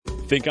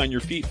Think on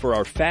your feet for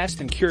our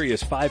Fast and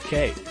Curious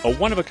 5K, a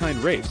one-of-a-kind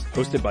race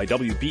hosted by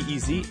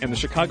WBEZ and the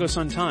Chicago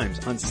Sun-Times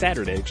on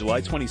Saturday, July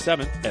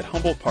 27th at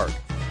Humboldt Park.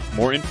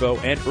 More info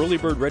and early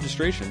bird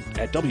registration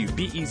at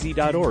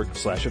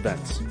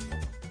wbez.org/events.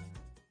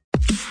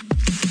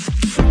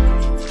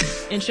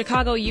 In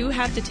Chicago, you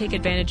have to take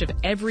advantage of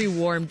every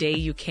warm day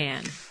you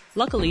can.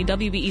 Luckily,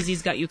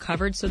 WBEZ's got you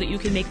covered so that you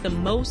can make the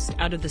most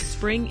out of the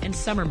spring and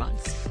summer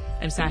months.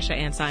 I'm Sasha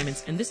Ann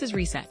Simons, and this is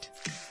Reset.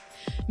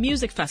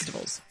 Music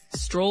festivals,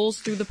 strolls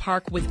through the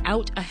park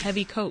without a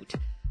heavy coat,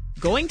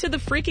 going to the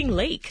freaking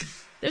lake.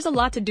 There's a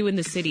lot to do in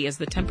the city as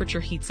the temperature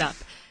heats up.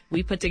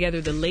 We put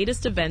together the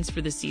latest events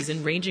for the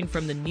season, ranging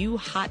from the new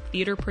hot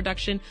theater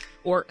production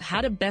or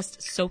how to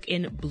best soak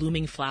in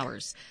blooming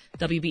flowers.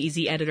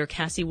 WBEZ editor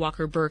Cassie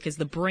Walker-Burke is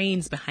the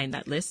brains behind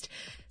that list.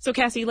 So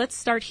Cassie, let's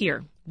start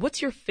here.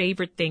 What's your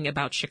favorite thing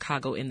about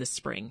Chicago in the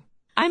spring?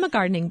 I'm a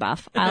gardening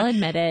buff. I'll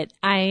admit it.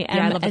 I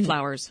love the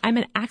flowers. I'm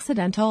an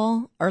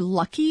accidental or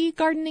lucky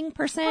gardening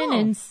person.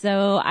 And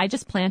so I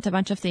just plant a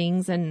bunch of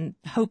things and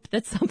hope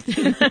that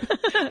something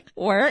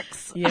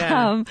works.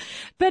 Yeah.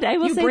 But I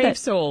will say brave that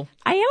soul.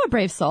 I am a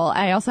brave soul.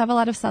 I also have a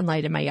lot of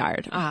sunlight in my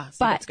yard. So but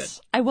that's good.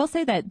 I will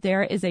say that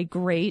there is a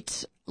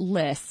great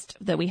list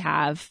that we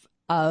have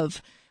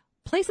of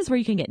places where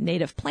you can get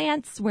native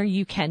plants, where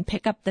you can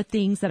pick up the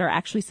things that are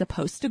actually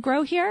supposed to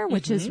grow here,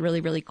 which is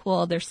really, really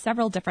cool. There's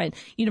several different,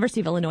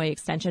 University of Illinois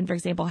Extension, for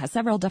example, has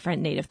several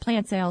different native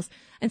plant sales.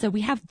 And so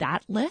we have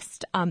that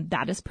list.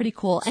 That is pretty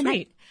cool.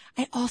 Sweet. And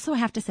I also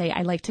have to say,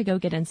 I like to go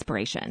get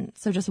inspiration.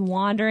 So just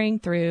wandering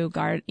through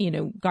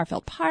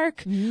Garfield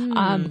Park,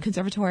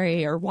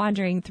 Conservatory, or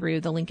wandering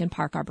through the Lincoln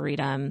Park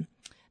Arboretum.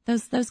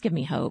 Those give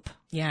me hope.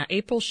 Yeah.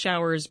 April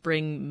showers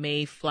bring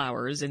May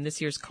flowers. In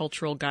this year's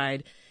cultural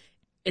guide,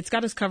 it's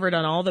got us covered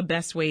on all the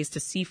best ways to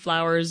see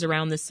flowers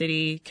around the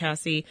city,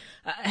 Cassie.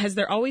 Has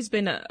there always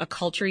been a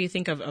culture, you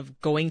think,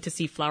 of going to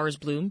see flowers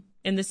bloom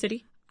in the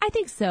city? I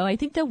think so. I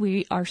think that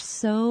we are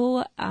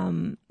so,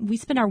 we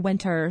spend our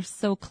winter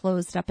so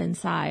closed up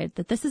inside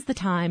that this is the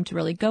time to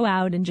really go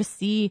out and just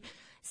see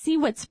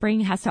what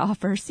spring has to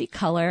offer, see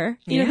color,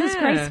 those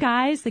gray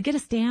skies that get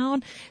us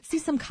down, see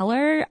some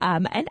color.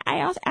 And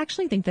I also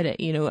actually think that,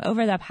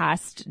 over the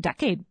past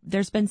decade,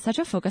 there's been such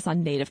a focus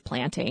on native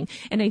planting.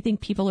 And I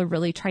think people are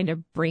really trying to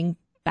bring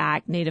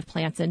back native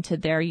plants into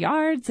their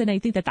yards. And I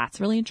think that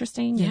that's really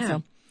interesting. Yeah.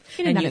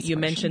 And so, you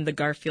mentioned the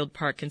Garfield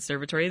Park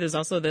Conservatory. There's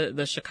also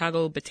the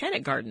Chicago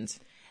Botanic Gardens.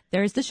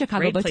 There's the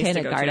Chicago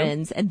Botanic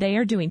Gardens, to. and they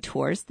are doing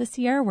tours this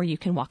year where you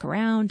can walk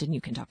around and you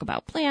can talk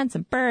about plants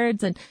and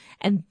birds. And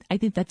I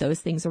think that those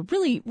things are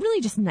really,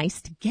 really just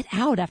nice to get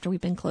out after we've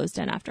been closed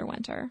in after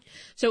winter.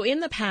 So in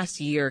the past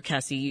year,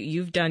 Cassie,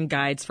 you've done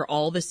guides for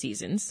all the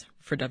seasons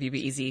for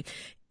WBEZ.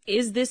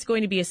 Is this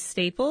going to be a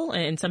staple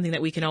and something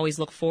that we can always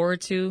look forward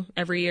to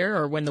every year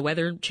or when the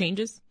weather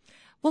changes?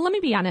 Well, let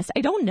me be honest.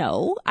 I don't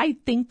know. I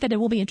think that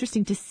it will be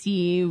interesting to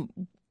see.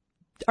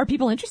 Are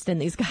people interested in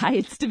these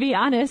guides, to be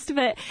honest?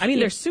 But I mean,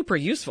 they're super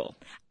useful.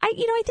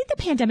 I think the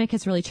pandemic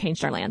has really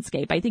changed our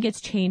landscape. I think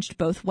it's changed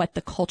both what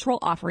the cultural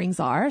offerings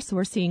are. So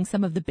we're seeing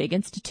some of the big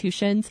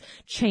institutions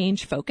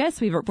change focus.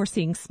 We're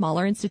seeing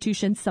smaller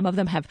institutions. Some of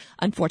them have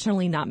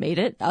unfortunately not made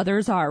it.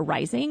 Others are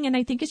rising. And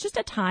I think it's just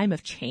a time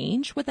of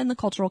change within the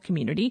cultural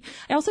community.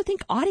 I also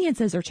think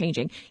audiences are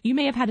changing. You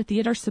may have had a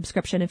theater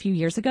subscription a few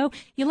years ago.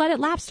 You let it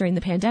lapse during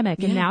the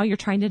pandemic. And now you're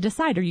trying to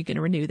decide, are you going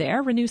to renew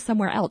there, renew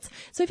somewhere else?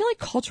 So I feel like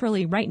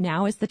culturally right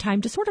now is the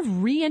time to sort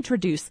of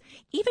reintroduce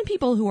even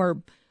people who are,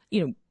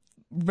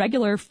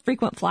 regular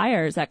frequent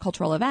flyers at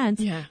cultural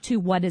events to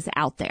what is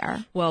out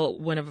there. Well,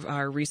 one of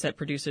our Reset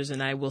producers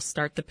and I will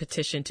start the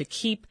petition to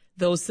keep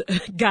those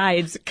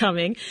guides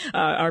coming.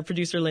 Our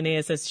producer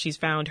Lynnea says she's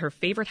found her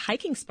favorite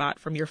hiking spot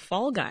from your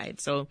fall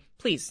guide. So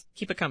please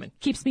keep it coming.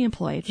 Keeps me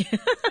employed.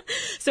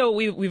 So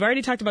we've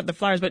already talked about the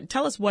flowers, but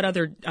tell us what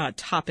other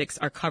topics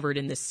are covered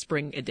in this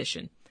spring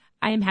edition.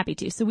 I am happy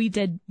to. So we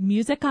did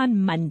music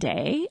on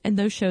Monday, and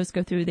those shows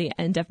go through the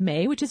end of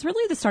May, which is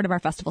really the start of our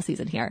festival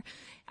season here.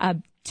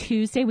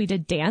 Tuesday, we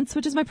did dance,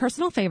 which is my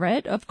personal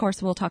favorite. Of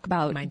course, we'll talk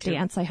about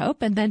dance, I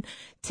hope. And then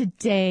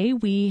today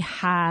we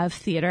have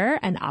theater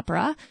and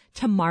opera.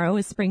 Tomorrow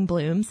is Spring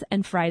Blooms.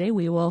 And Friday,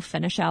 we will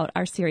finish out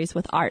our series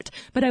with art.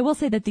 But I will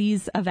say that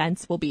these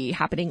events will be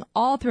happening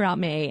all throughout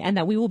May and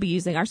that we will be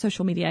using our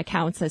social media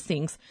accounts as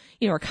things,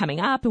 are coming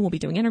up, and we'll be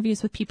doing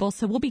interviews with people.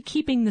 So we'll be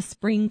keeping the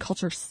spring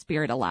culture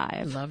spirit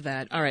alive. Love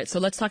that. All right. So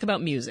let's talk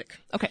about music.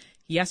 Okay.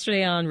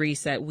 Yesterday on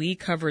Reset, we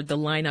covered the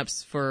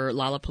lineups for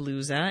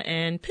Lollapalooza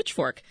and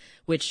Pitchfork,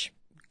 which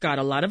got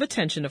a lot of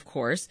attention, of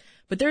course,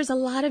 but there's a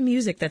lot of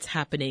music that's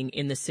happening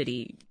in the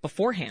city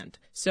beforehand.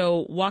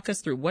 So walk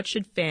us through, what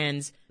should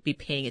fans be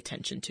paying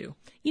attention to?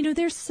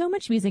 There's so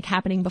much music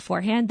happening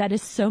beforehand that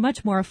is so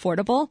much more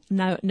affordable.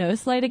 No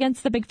slight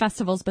against the big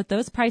festivals, but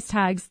those price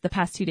tags the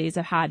past 2 days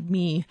have had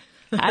me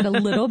at a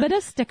little bit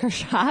of sticker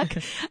shock.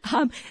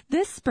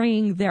 This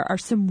spring, there are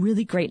some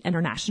really great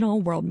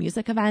international world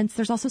music events.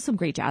 There's also some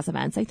great jazz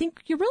events. I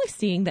think you're really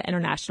seeing the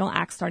international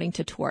acts starting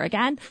to tour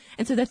again.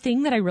 And so the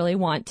thing that I really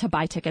want to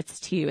buy tickets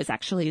to is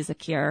actually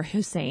Zakir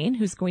Hussain,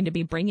 who's going to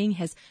be bringing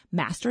his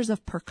Masters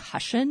of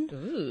Percussion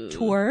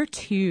tour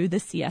to the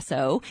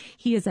CSO.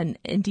 He is an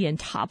Indian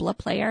tabla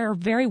player,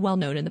 very well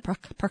known in the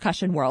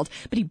percussion world,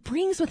 but he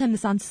brings with him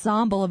this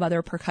ensemble of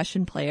other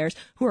percussion players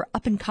who are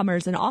up and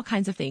comers and all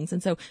kinds of things.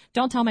 And so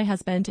don't tell my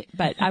husband,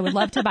 but I would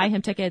love to buy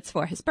him tickets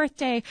for his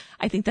birthday.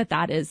 I think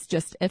that is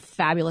just a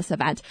fabulous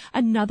event.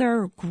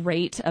 Another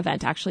great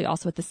event, actually,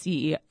 also at the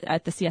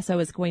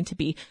CSO is going to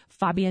be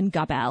Fabien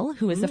Gabel,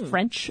 who is a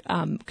French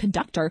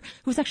conductor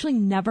who's actually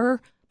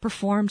never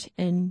performed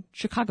in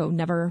Chicago,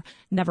 never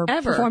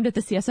performed at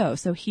the CSO.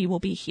 So he will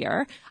be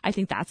here. I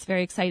think that's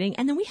very exciting.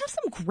 And then we have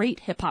some great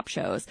hip hop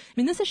shows. I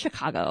mean, this is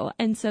Chicago.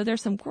 And so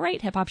there's some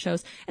great hip hop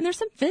shows and there's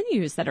some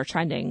venues that are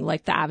trending,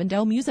 like the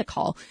Avondale Music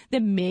Hall,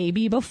 that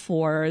maybe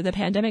before the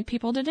pandemic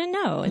people didn't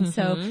know. And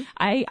so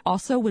I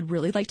also would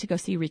really like to go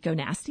see Rico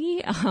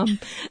Nasty.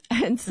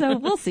 And so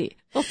we'll see.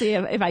 We'll see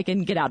if I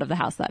can get out of the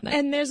house that night.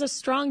 And there's a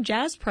strong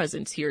jazz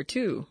presence here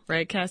too,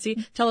 right,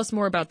 Cassie? Tell us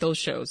more about those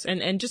shows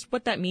and just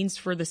what that means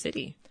for the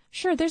city.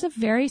 Sure. There's a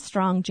very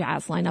strong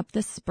jazz lineup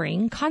this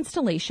spring.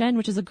 Constellation,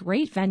 which is a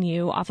great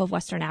venue off of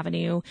Western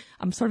Avenue,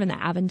 sort of in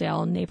the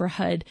Avondale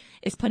neighborhood,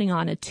 is putting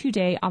on a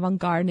 2-day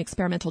avant-garde and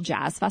experimental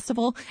jazz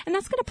festival. And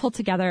that's going to pull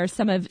together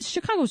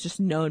Chicago's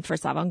just known for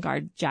its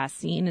avant-garde jazz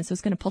scene. And so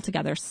it's going to pull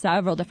together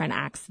several different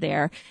acts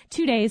there.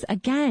 2 days,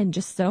 again,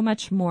 just so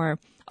much more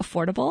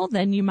affordable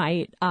than you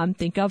might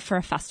think of for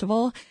a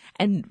festival,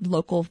 and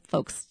local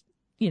folks,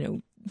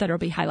 that will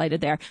be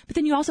highlighted there. But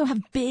then you also have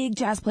big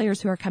jazz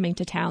players who are coming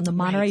to town. The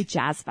Monterey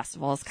Jazz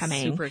Festival is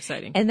coming. Super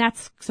exciting. And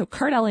so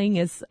Kurt Elling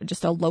is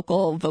just a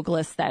local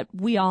vocalist that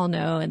we all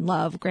know and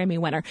love, Grammy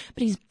winner,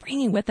 but he's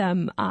bringing with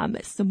him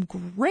some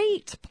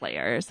great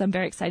players. I'm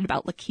very excited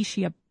about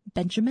Lakeisha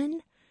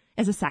Benjamin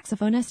as a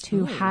saxophonist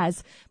who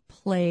has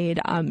played,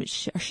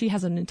 she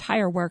has an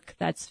entire work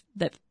that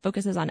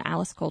focuses on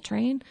Alice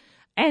Coltrane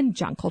and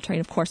John Coltrane,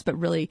 of course, but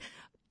really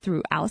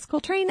through Alice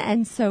Coltrane.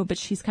 And so, but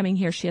she's coming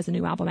here. She has a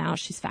new album out.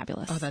 She's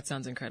fabulous. Oh, that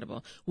sounds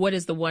incredible. What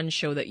is the one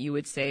show that you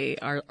would say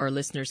our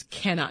listeners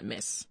cannot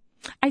miss?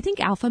 I think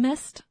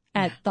Alphamist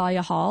at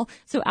Thalia Hall.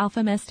 So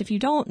Alphamist, if you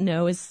don't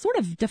know, is sort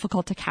of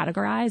difficult to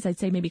categorize. I'd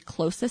say maybe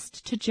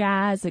closest to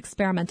jazz,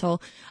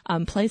 experimental,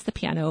 plays the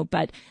piano,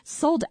 but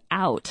sold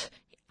out.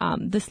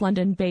 This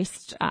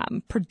London-based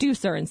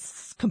producer and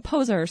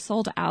composer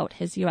sold out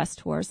his U.S.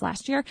 tours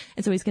last year.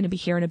 And so he's going to be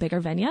here in a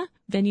bigger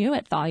venue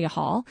at Thalia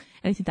Hall.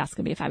 And I think that's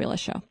going to be a fabulous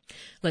show.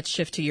 Let's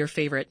shift to your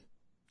favorite,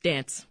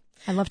 dance.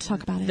 I love to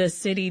talk about it. The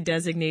city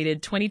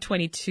designated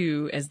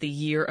 2022 as the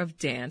year of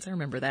dance. I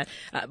remember that.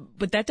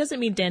 But that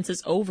doesn't mean dance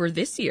is over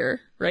this year,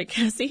 right,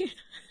 Cassie?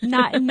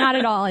 Not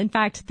at all. In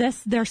fact,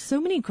 there's so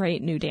many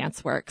great new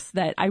dance works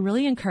that I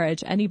really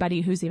encourage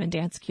anybody who's even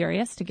dance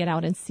curious to get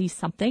out and see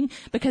something,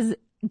 because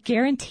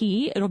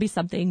guarantee it'll be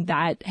something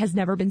that has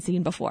never been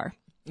seen before.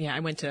 Yeah,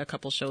 I went to a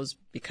couple shows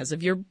because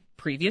of your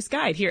previous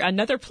guide. Here,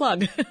 another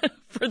plug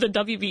for the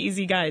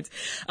WBEZ guides.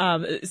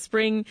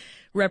 Spring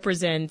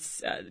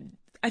represents,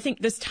 I think,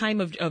 this time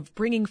of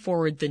bringing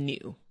forward the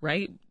new,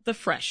 right? The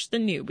fresh, the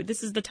new. But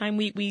this is the time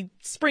we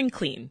spring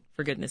clean,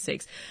 for goodness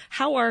sakes.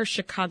 How are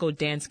Chicago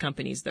dance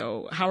companies,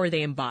 though? How are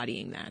they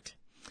embodying that?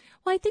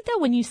 Well, I think that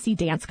when you see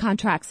dance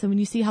contracts and when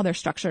you see how they're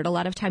structured, a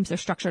lot of times they're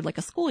structured like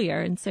a school year.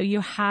 And so you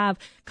have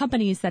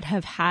companies that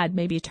have had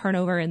maybe a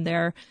turnover in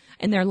their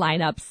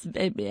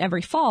lineups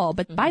every fall.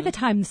 But by the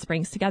time the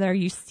spring's together,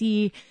 you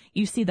see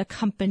the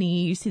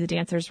company, you see the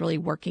dancers really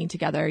working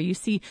together. You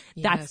see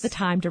that's the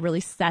time to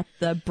really set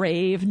the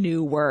brave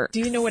new work.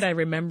 Do you know what I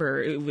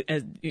remember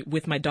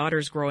with my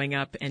daughters growing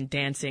up and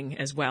dancing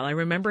as well? I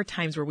remember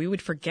times where we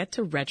would forget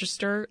to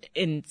register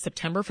in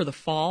September for the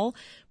fall,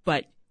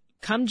 but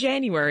come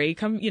January,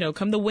 come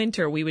the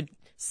winter, we would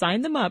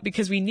sign them up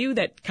because we knew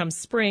that come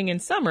spring and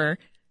summer,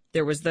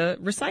 there was the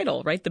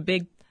recital, right?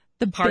 The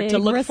part to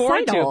look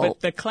forward to.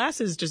 But the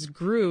classes just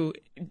grew,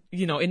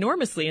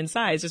 enormously in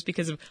size just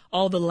because of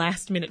all the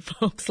last minute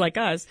folks like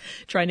us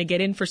trying to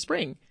get in for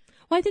spring.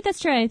 Well, I think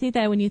that's true. I think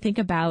that when you think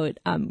about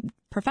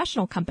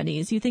professional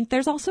companies, you think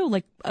there's also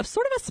like a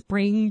sort of a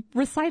spring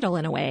recital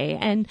in a way.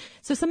 And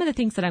so some of the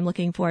things that I'm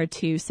looking forward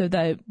to, so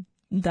the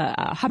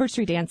Hubbard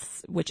Street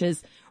Dance, which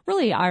is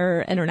really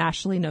our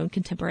internationally known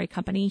contemporary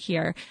company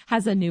here,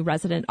 has a new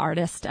resident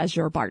artist,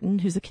 Azure Barton,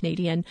 who's a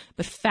Canadian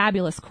but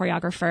fabulous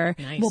choreographer.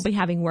 Nice. Will be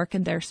having work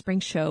in their spring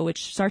show,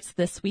 which starts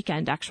this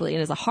weekend actually,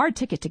 and is a hard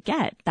ticket to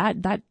get.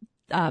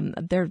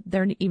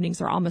 Their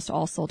evenings are almost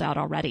all sold out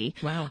already.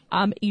 Wow.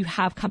 You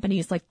have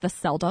companies like the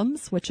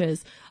Seldums, which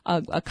is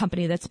a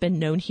company that's been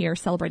known here,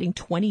 celebrating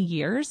 20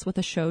 years with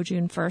a show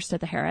June 1st at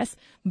the Harris.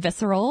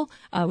 Visceral,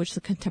 which is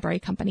a contemporary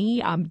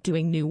company,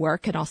 doing new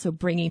work and also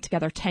bringing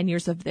together 10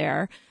 years of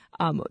their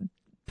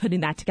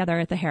putting that together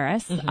at the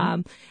Harris.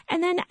 And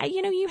then,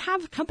 you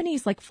have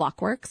companies like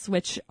Flockworks,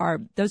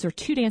 those are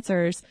two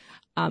dancers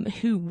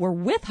who were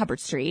with Hubbard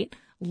Street,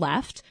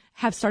 left,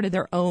 have started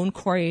their own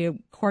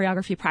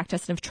choreography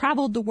practice and have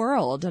traveled the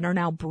world and are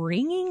now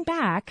bringing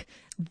back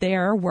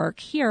their work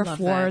here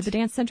the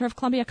Dance Center of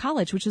Columbia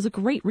College, which is a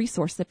great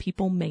resource that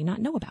people may not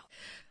know about.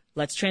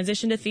 Let's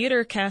transition to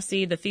theater,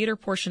 Cassie. The theater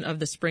portion of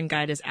the Spring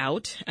Guide is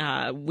out.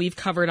 We've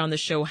covered on the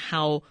show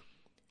how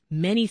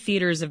many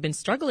theaters have been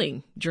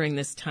struggling during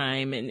this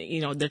time, and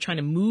they're trying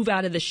to move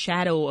out of the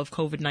shadow of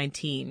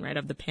COVID-19, right,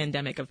 of the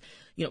pandemic, of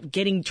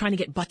trying to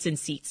get butts in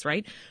seats,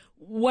 right?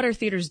 What are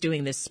theaters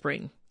doing this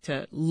spring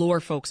to lure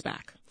folks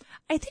back?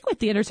 I think what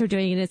theaters are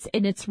doing,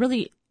 and it's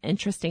really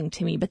interesting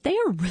to me, but they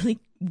are really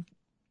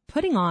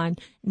putting on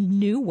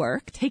new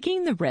work,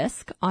 taking the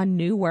risk on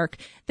new work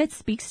that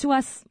speaks to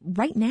us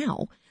right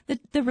now,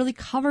 that really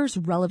covers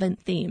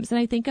relevant themes. And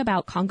I think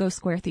about Congo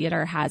Square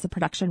Theater has a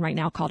production right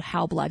now called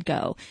How Blood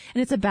Go.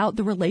 And it's about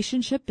the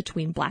relationship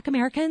between Black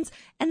Americans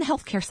and the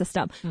healthcare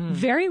system.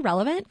 Very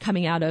relevant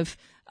coming out of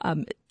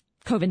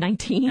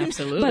COVID-19,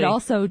 absolutely, but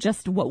also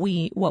just what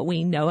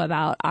we know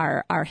about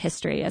our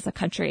history as a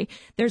country.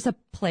 There's a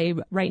play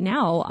right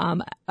now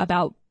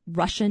about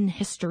Russian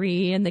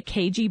history and the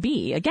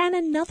KGB. Again,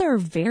 another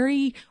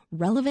very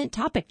relevant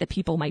topic that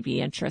people might be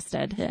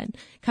interested in.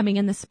 Coming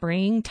in the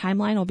spring,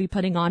 Timeline will be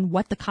putting on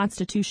What the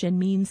Constitution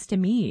Means to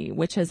Me,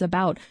 which is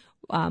about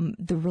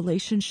the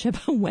relationship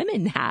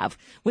women have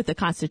with the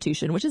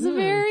Constitution, which is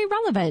very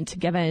relevant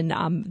given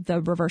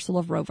the reversal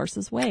of Roe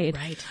versus Wade.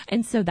 Right.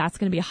 And so that's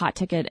going to be a hot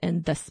ticket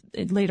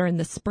later in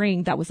the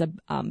spring. That was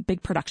a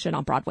big production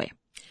on Broadway.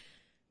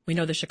 We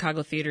know the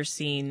Chicago theater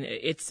scene,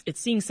 it's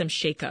seeing some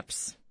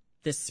shakeups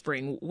this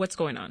spring. What's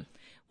going on?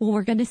 Well,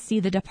 we're going to see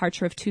the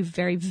departure of two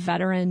very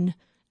veteran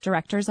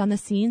directors on the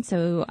scene.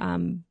 So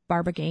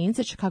Barbara Gaines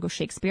at Chicago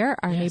Shakespeare,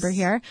 our neighbor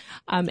here.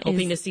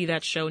 Hoping to see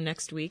that show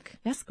next week.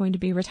 Yes, going to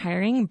be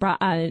retiring.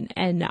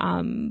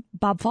 And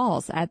Bob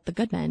Falls at the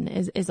Goodman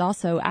is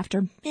also,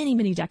 after many,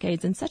 many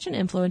decades and such an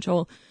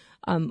influential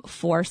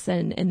force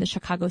in the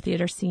Chicago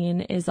theater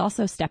scene, is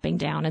also stepping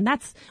down. And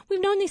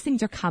we've known these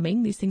things are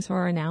coming. These things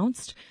were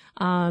announced.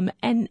 But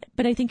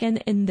I think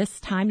in this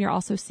time, you're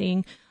also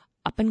seeing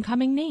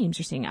up-and-coming names.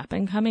 You're seeing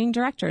up-and-coming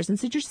directors. And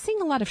so you're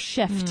seeing a lot of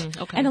shift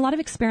and a lot of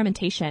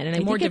experimentation. And I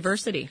more think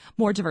diversity.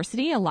 More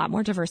diversity, a lot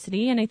more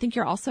diversity. And I think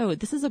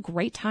this is a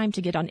great time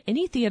to get on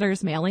any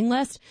theater's mailing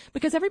list,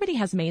 because everybody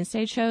has main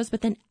stage shows,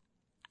 but then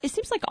it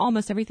seems like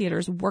almost every theater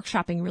is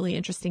workshopping really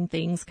interesting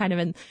things kind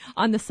of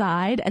on the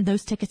side. And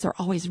those tickets are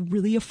always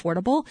really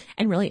affordable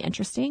and really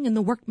interesting. And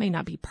the work may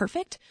not be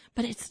perfect,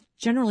 but it's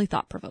generally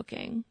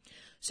thought-provoking.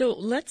 So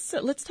let's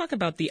talk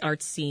about the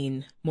art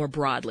scene more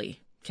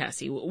broadly.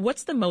 Cassie,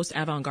 what's the most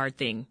avant-garde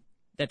thing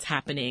that's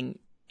happening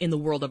in the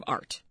world of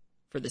art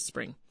for this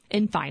spring?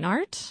 In fine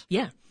art?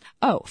 Yeah.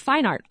 Oh,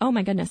 fine art. Oh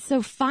my goodness.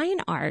 So fine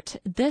art,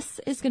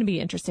 this is going to be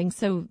interesting.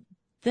 So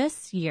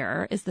this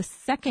year is the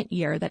second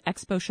year that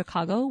Expo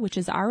Chicago, which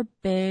is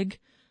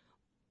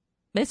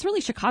it's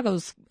really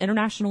Chicago's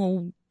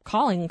international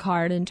calling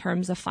card in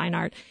terms of fine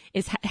art,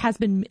 it's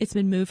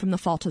been moved from the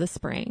fall to the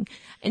spring.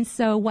 And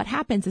so what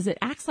happens is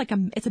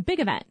it's a big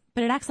event,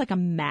 but it acts like a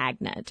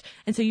magnet.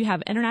 And so you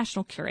have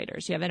international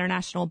curators, you have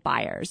international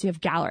buyers, you have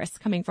gallerists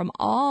coming from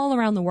all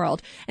around the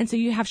world. And so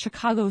you have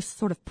Chicago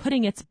sort of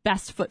putting its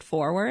best foot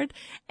forward.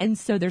 And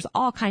so there's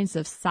all kinds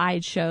of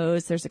side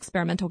shows, there's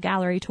experimental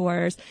gallery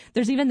tours,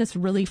 there's even this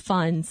really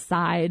fun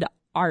side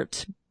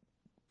art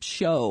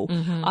show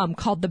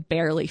called the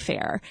Barely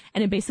Fair.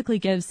 And it basically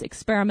gives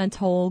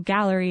experimental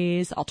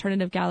galleries,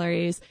 alternative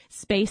galleries,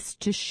 space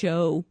to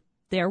show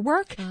their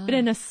work, but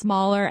in a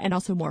smaller and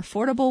also more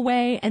affordable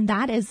way. And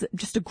that is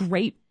just a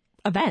great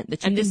event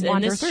that you can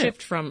wander through. And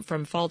this shift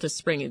from fall to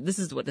spring, this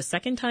is the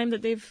second time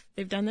that they've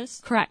done this?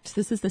 Correct.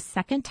 This is the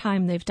second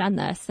time they've done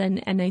this.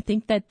 And I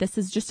think that this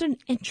is just an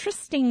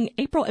interesting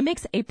April. It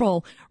makes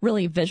April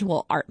really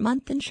Visual Art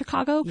Month in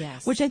Chicago,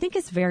 yes, which I think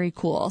is very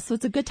cool. So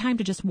it's a good time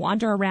to just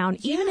wander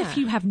around, even if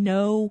you have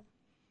even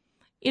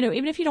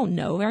if you don't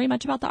know very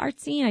much about the art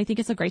scene. I think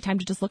it's a great time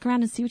to just look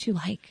around and see what you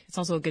like. It's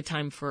also a good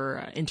time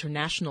for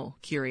international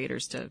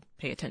curators to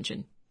pay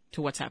attention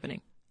to what's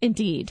happening.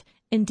 Indeed.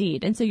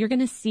 And so you're going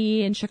to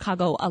see in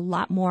Chicago a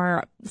lot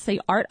more, say,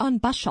 art on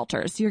bus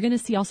shelters. You're going to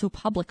see also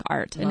public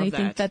art. And I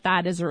think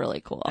that is really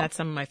cool. That's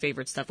some of my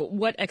favorite stuff. But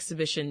what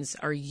exhibitions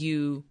are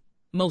you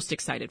most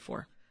excited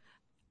for?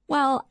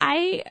 Well,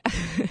 I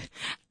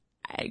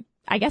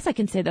guess I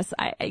can say this.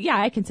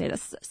 I can say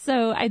this.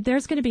 So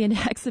there's going to be an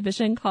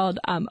exhibition called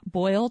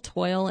Boil,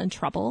 Toil, and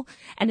Trouble.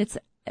 And it's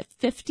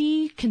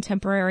 50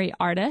 contemporary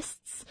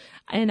artists,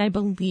 and I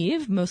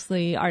believe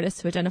mostly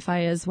artists who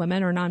identify as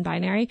women or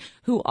non-binary,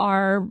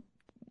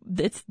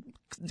 it's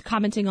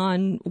commenting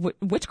on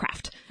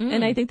witchcraft.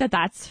 And I think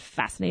that's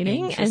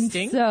fascinating. And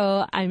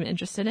so I'm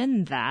interested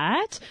in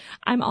that.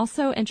 I'm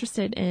also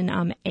interested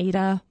in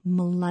Ada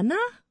Milena.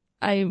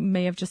 I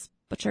may have just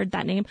butchered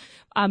that name.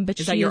 But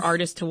is that your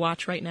artist to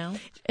watch right now?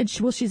 And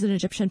she's an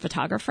Egyptian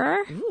photographer.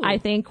 Ooh. I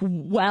think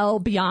well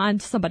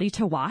beyond somebody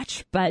to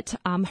watch, but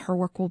her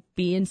work will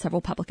be in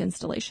several public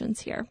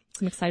installations here.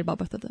 So I'm excited about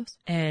both of those.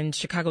 And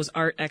Chicago's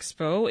Art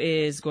Expo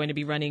is going to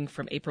be running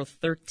from April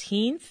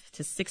 13th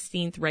to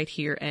 16th right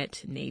here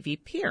at Navy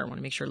Pier. I want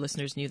to make sure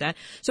listeners knew that.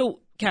 So,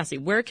 Cassie,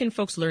 where can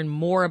folks learn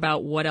more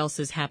about what else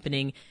is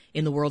happening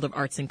in the world of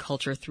arts and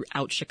culture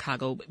throughout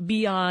Chicago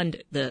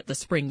beyond the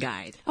Spring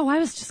Guide? Oh, I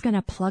was just going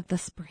to plug the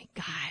Spring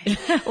Guide.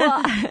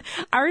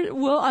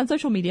 Well, on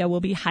social media, we'll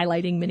be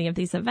highlighting many of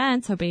these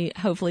events. We'll be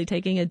hopefully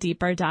taking a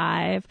deeper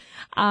dive.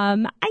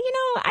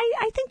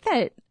 I think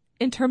that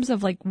in terms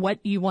of like what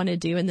you want to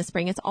do in the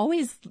spring, it's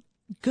always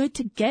good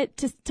to get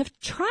to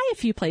try a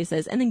few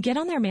places and then get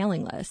on their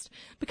mailing list.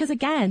 Because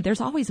again,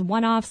 there's always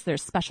one-offs,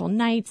 there's special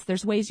nights,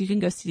 there's ways you can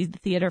go see the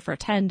theater for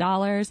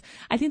 $10.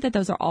 I think that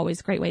those are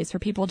always great ways for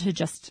people to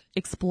just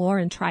explore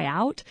and try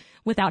out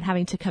without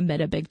having to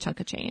commit a big chunk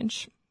of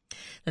change.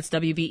 That's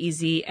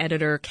WBEZ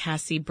editor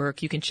Cassie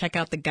Burke. You can check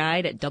out the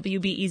guide at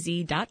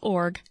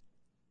wbez.org.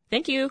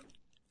 Thank you.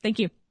 Thank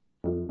you.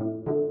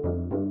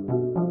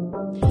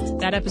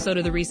 That episode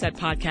of the Reset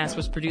Podcast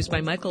was produced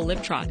by Michael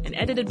Liptrot and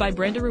edited by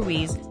Brenda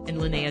Ruiz and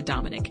Lynnea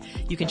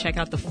Domienik. You can check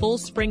out the full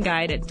spring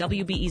guide at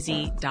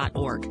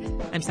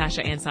wbez.org. I'm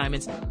Sasha Ann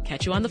Simons.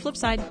 Catch you on the flip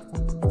side.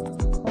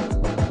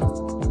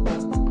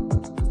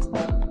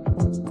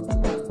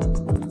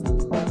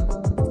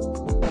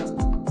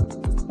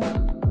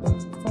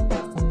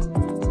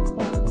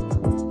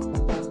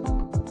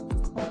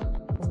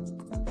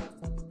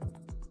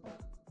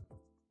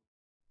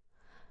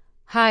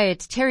 Hi,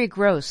 it's Terry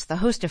Gross, the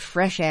host of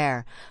Fresh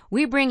Air.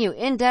 We bring you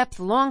in-depth,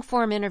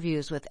 long-form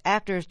interviews with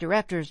actors,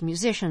 directors,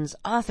 musicians,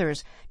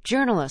 authors,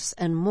 journalists,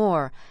 and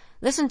more.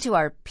 Listen to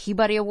our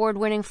Peabody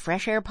Award-winning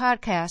Fresh Air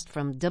podcast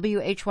from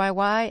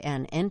WHYY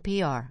and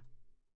NPR.